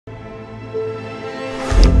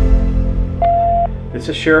This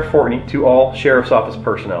is Sheriff Fortney to all Sheriff's Office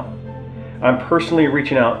personnel. I'm personally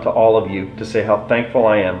reaching out to all of you to say how thankful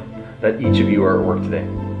I am that each of you are at work today.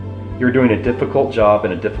 You're doing a difficult job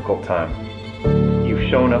in a difficult time. You've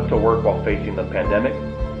shown up to work while facing the pandemic,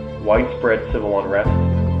 widespread civil unrest,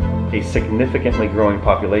 a significantly growing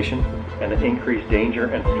population, and an increased danger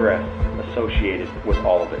and stress associated with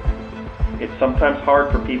all of it. It's sometimes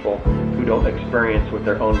hard for people who don't experience with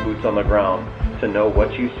their own boots on the ground to know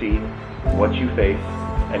what you see, what you face,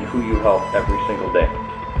 and who you help every single day.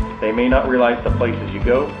 They may not realize the places you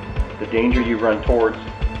go, the danger you run towards,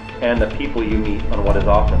 and the people you meet on what is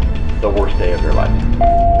often the worst day of your life.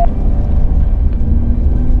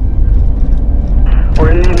 We're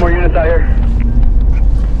gonna need more units out here.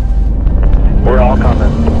 We're all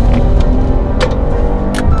coming.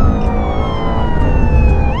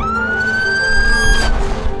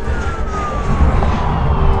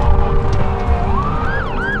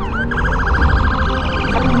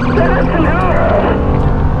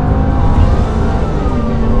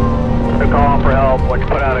 They're calling for help. Why don't you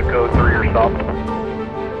put out a code 3 yourself?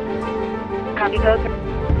 Copy code.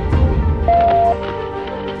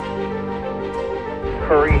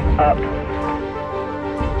 Hurry up.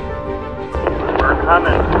 We're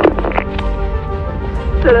coming.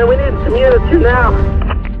 We need some units here now.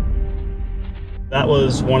 That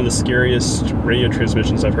was one of the scariest radio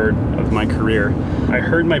transmissions I've heard of my career. I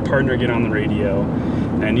heard my partner get on the radio,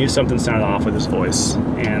 and I knew something sounded off with his voice.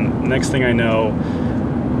 And next thing I know,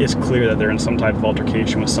 it's clear that they're in some type of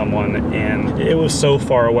altercation with someone, and it was so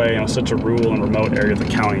far away in such a rural and remote area of the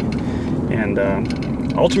county. And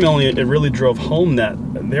ultimately, it really drove home that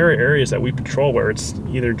there are areas that we patrol where it's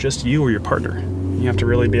either just you or your partner. You have to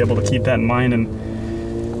really be able to keep that in mind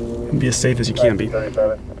and be as safe as you can be.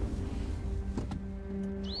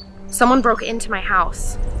 Someone broke into my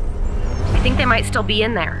house. I think they might still be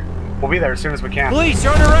in there. We'll be there as soon as we can. Police,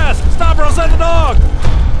 you're under arrest! Stop or I'll send the dog!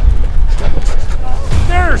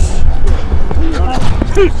 Nurse!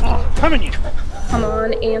 Come in, you! Come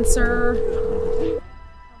on, answer.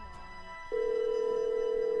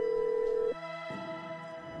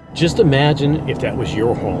 Just imagine if that was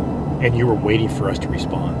your home and you were waiting for us to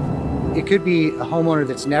respond. It could be a homeowner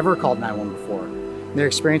that's never called 911 before. They're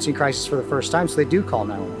experiencing crisis for the first time, so they do call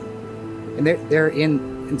 911. And they're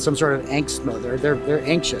in some sort of angst mode. They're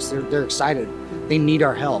anxious. They're excited. They need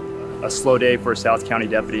our help. A slow day for a South County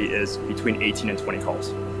deputy is between 18 and 20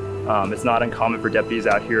 calls. It's not uncommon for deputies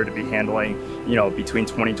out here to be handling, between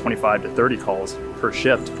 20, 25 to 30 calls per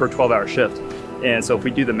shift, per 12-hour shift. And so if we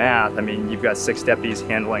do the math, I mean, you've got 6 deputies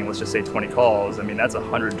handling, let's just say 20 calls. I mean, that's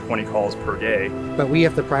 120 calls per day. But we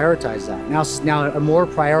have to prioritize that. Now a more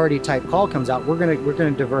priority type call comes out, we're gonna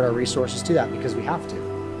divert our resources to that because we have to.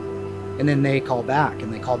 And then they call back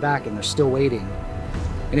and they call back and they're still waiting.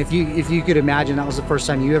 And if you could imagine that was the first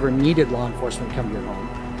time you ever needed law enforcement to come to your home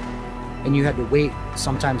and you had to wait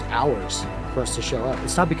sometimes hours for us to show up.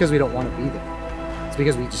 It's not because we don't want to be there. It's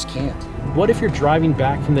because we just can't. What if you're driving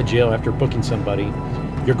back from the jail after booking somebody,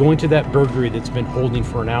 you're going to that burglary that's been holding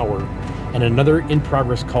for an hour, and another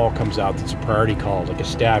in-progress call comes out that's a priority call, like a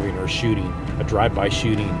stabbing or a shooting, a drive-by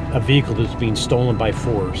shooting, a vehicle that's being stolen by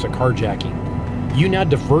force, a carjacking. You now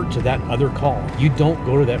divert to that other call. You don't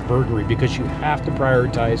go to that burglary because you have to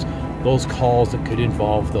prioritize those calls that could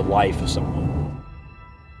involve the life of someone.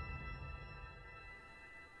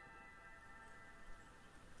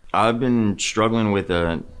 I've been struggling with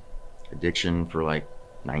addiction for like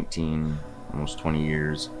 19, almost 20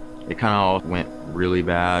 years. It kind of all went really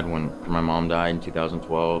bad when my mom died in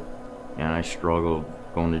 2012, and I struggled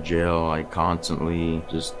going to jail, like constantly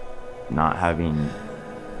just not having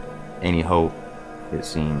any hope, it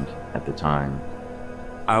seemed at the time.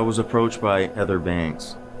 I was approached by Heather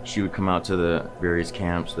Banks. She would come out to the various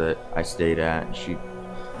camps that I stayed at. She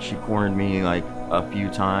cornered me like a few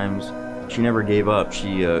times. She never gave up.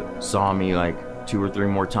 She saw me like 2 or 3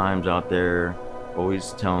 more times out there,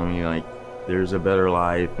 always telling me like there's a better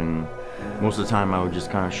life, and most of the time I would just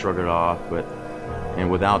kind of shrug it off. And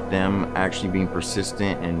without them actually being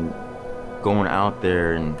persistent and going out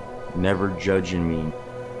there and never judging me,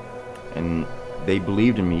 and they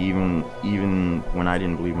believed in me even when I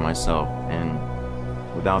didn't believe in myself. And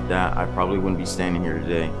without that, I probably wouldn't be standing here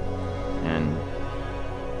today. And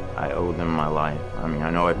I owe them my life. I mean, I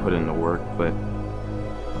know I put in the work, but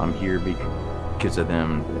I'm here because of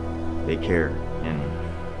them. They care. And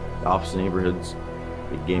the opposite neighborhoods,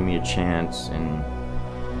 they gave me a chance, and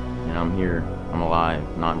I'm here. I'm alive,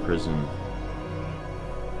 not in prison.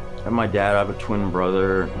 I have my dad. I have a twin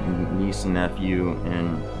brother, niece and nephew,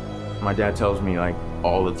 and my dad tells me like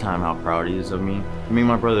all the time how proud he is of me. Me and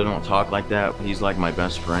my brother don't talk like that. He's like my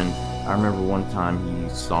best friend. I remember one time he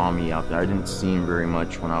saw me out there. I didn't see him very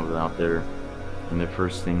much when I was out there, and the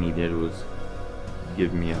first thing he did was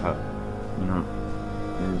give me a hug, you know,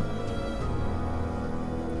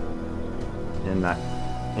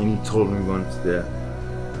 and he told me once that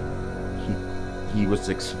he was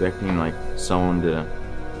expecting like someone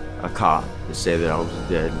a cop to say that I was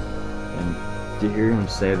dead, and to hear him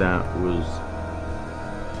say that was,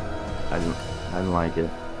 I didn't like it.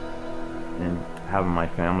 And having my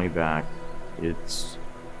family back,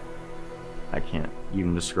 I can't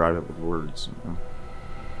even describe it with words, you know?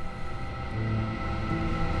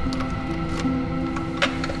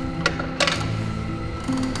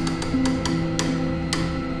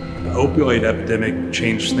 The opioid epidemic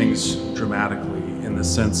changed things dramatically in the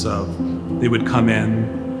sense of they would come in,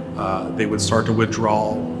 they would start to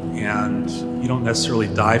withdraw, and you don't necessarily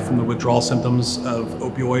die from the withdrawal symptoms of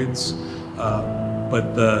opioids,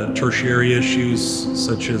 but the tertiary issues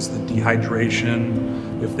such as the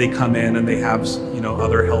dehydration, if they come in and they have, you know,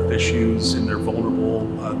 other health issues and they're vulnerable,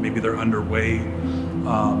 maybe they're underweight,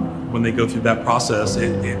 when they go through that process,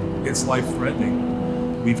 it's life-threatening.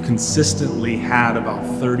 We've consistently had about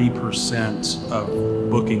 30% of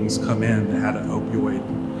bookings come in that had an opioid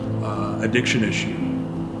addiction issue.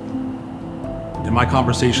 In my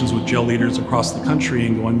conversations with jail leaders across the country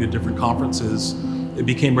and going to different conferences, it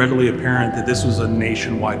became readily apparent that this was a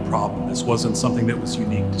nationwide problem. This wasn't something that was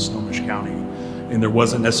unique to Snohomish County, and there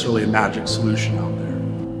wasn't necessarily a magic solution out there.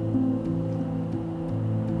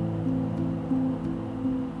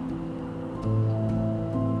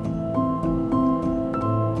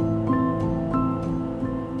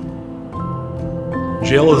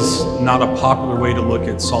 Jail is not a popular way to look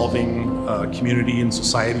at solving community and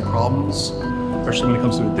society problems, especially when it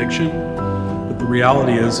comes to addiction. But the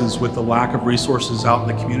reality is with the lack of resources out in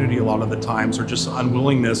the community a lot of the times, or just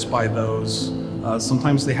unwillingness by those,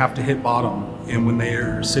 sometimes they have to hit bottom. And when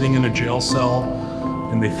they're sitting in a jail cell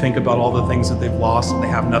and they think about all the things that they've lost and they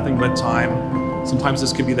have nothing but time, sometimes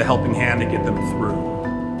this could be the helping hand to get them through.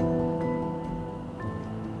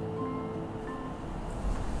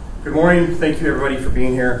 Good morning. Thank you everybody for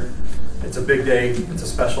being here. It's a big day. It's a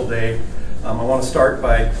special day. I want to start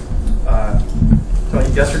by telling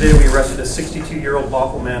you yesterday we arrested a 62-year-old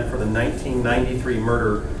Bothell man for the 1993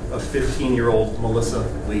 murder of 15-year-old Melissa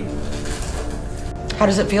Lee. How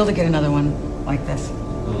does it feel to get another one like this? It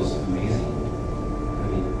was amazing. I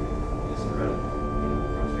mean, it's incredible.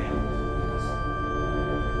 For a family.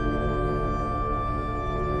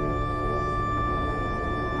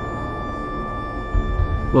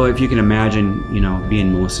 Well, if you can imagine, you know,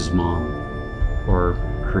 being Melissa's mom or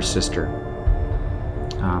her sister,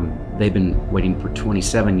 they've been waiting for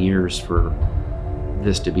 27 years for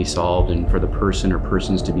this to be solved and for the person or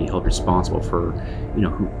persons to be held responsible for, you know,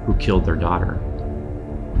 who killed their daughter.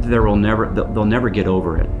 They'll never get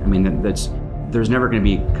over it. I mean, there's never going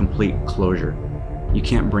to be complete closure. You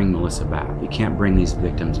can't bring Melissa back. You can't bring these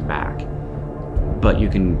victims back, but you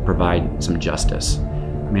can provide some justice.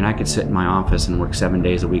 I mean, I could sit in my office and work 7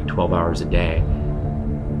 days a week, 12 hours a day,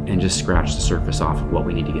 and just scratch the surface off of what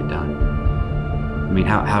we need to get done. I mean,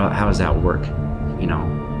 how does that work, you know?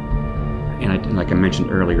 And like I mentioned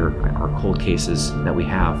earlier, our cold cases that we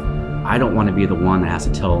have, I don't want to be the one that has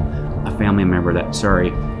to tell a family member that,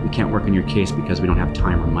 sorry, we can't work on your case because we don't have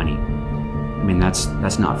time or money. I mean, that's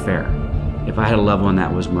not fair. If I had a loved one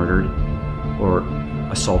that was murdered or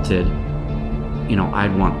assaulted, you know,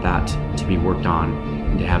 I'd want that to be worked on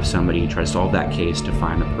and to have somebody try to solve that case to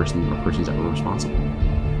find the person or persons that were responsible.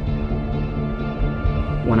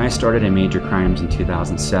 When I started in Major Crimes in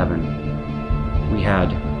 2007, we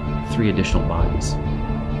had 3 additional bodies.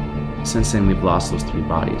 Since then, we've lost those 3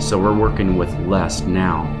 bodies. So we're working with less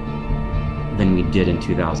now than we did in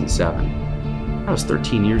 2007. That was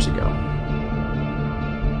 13 years ago.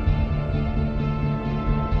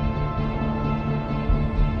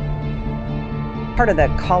 Part of the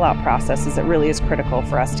call-out process is it really is critical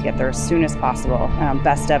for us to get there as soon as possible.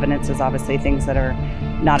 Best evidence is obviously things that are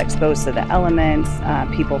not exposed to the elements.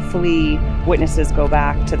 People flee, witnesses go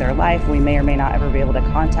back to their life. We may or may not ever be able to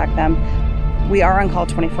contact them. We are on call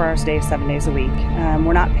 24 hours a day, 7 days a week.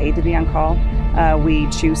 We're not paid to be on call. We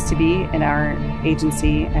choose to be in our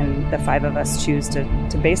agency, and the 5 of us choose to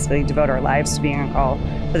basically devote our lives to being on call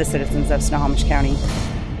for the citizens of Snohomish County.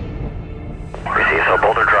 Receives a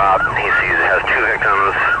boulder drop. He has 2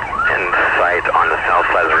 victims in sight on the south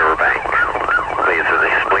side of the riverbank. He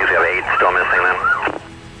believes we have 8 still missing then.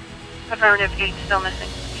 Affirmative, 8 still missing.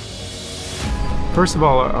 First of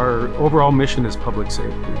all, our overall mission is public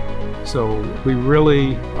safety. So we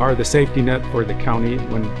really are the safety net for the county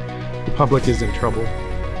when the public is in trouble.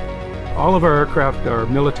 All of our aircraft are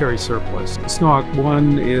military surplus. Snohomish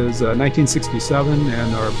 1 is 1967,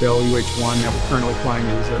 and our Bell UH-1 that we're currently flying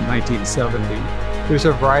is 1970. There's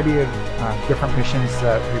a variety of different missions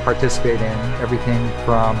that we participate in, everything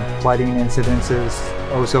from flooding incidences,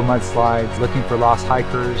 ozone mudslides, looking for lost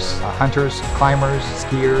hikers, hunters, climbers,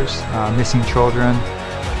 skiers, missing children.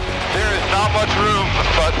 There is not much room,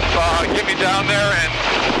 but get me down there and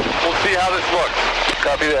we'll see how this looks.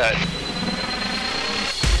 Copy that.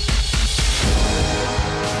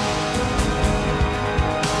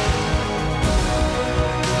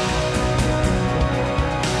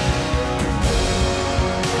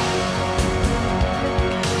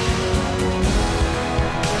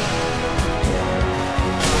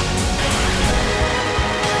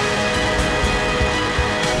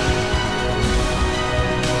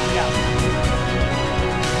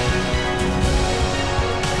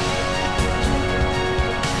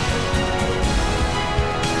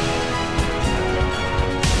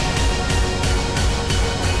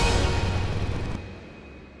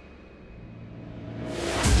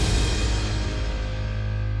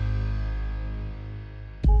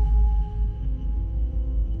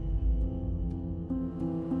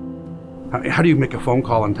 How do you make a phone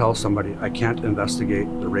call and tell somebody, I can't investigate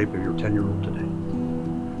the rape of your 10-year-old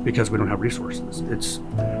today because we don't have resources?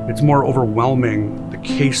 It's more overwhelming, the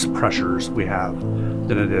case pressures we have,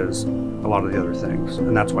 than it is a lot of the other things.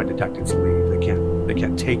 And that's why detectives leave. They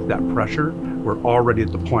can't take that pressure. We're already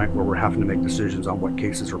at the point where we're having to make decisions on what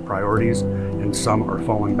cases are priorities, and some are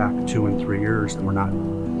falling back 2 and 3 years, and we're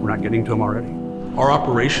not getting to them already. Our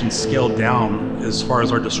operations scaled down as far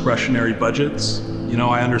as our discretionary budgets. You know,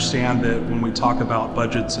 I understand that when we talk about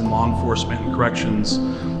budgets in law enforcement and corrections,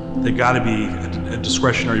 they've got to be a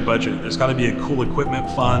discretionary budget. There's got to be a cool equipment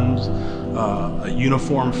fund, a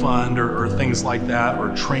uniform fund, or things like that,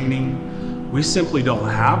 or training. We simply don't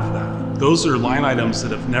have that. Those are line items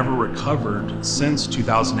that have never recovered since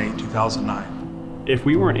 2008, 2009. If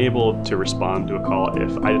we weren't able to respond to a call,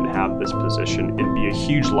 if I didn't have this position, it'd be a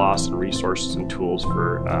huge loss in resources and tools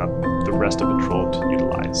for the rest of patrol to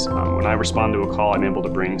utilize. When I respond to a call, I'm able to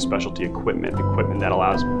bring specialty equipment that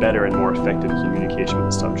allows better and more effective communication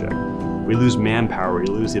with the subject. We lose manpower, we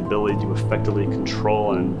lose the ability to effectively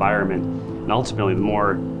control an environment, and ultimately the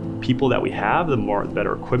more people that we have, the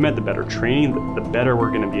better equipment, the better training, the better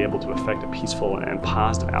we're going to be able to effect a peaceful and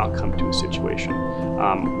positive outcome to a situation.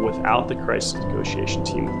 Without the crisis negotiation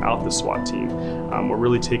team, without the SWAT team, we're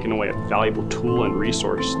really taking away a valuable tool and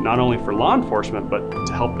resource, not only for law enforcement, but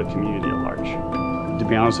to help the community at large. To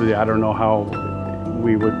be honest with you, I don't know how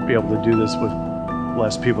we would be able to do this with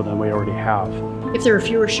less people than we already have. If there were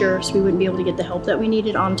fewer sheriffs, we wouldn't be able to get the help that we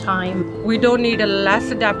needed on time. We don't need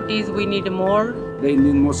less deputies, we need more. They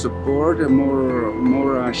need more support and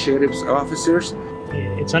more sheriff's officers.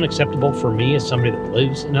 It's unacceptable for me as somebody that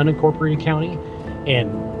lives in unincorporated county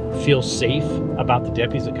and feels safe about the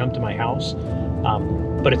deputies that come to my house.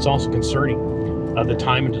 But it's also concerning of the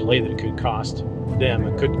time and delay that it could cost them,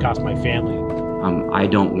 it could cost my family. I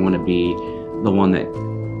don't want to be the one that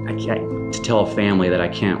to tell a family that I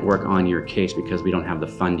can't work on your case because we don't have the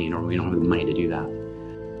funding or we don't have the money to do that.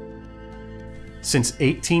 Since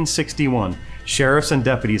 1861, sheriffs and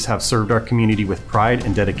deputies have served our community with pride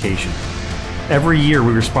and dedication. Every year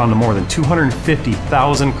we respond to more than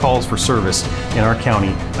 250,000 calls for service in our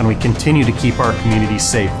county, and we continue to keep our communities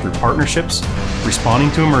safe through partnerships, responding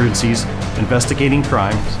to emergencies, investigating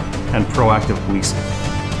crimes, and proactive policing.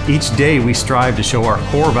 Each day we strive to show our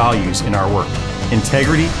core values in our work: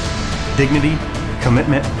 integrity, dignity,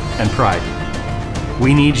 commitment, and pride.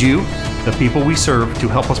 We need you, the people we serve, to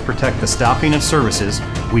help us protect the staffing and services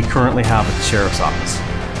we currently have at the Sheriff's Office.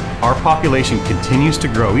 Our population continues to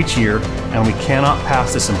grow each year, and we cannot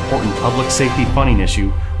pass this important public safety funding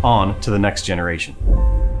issue on to the next generation.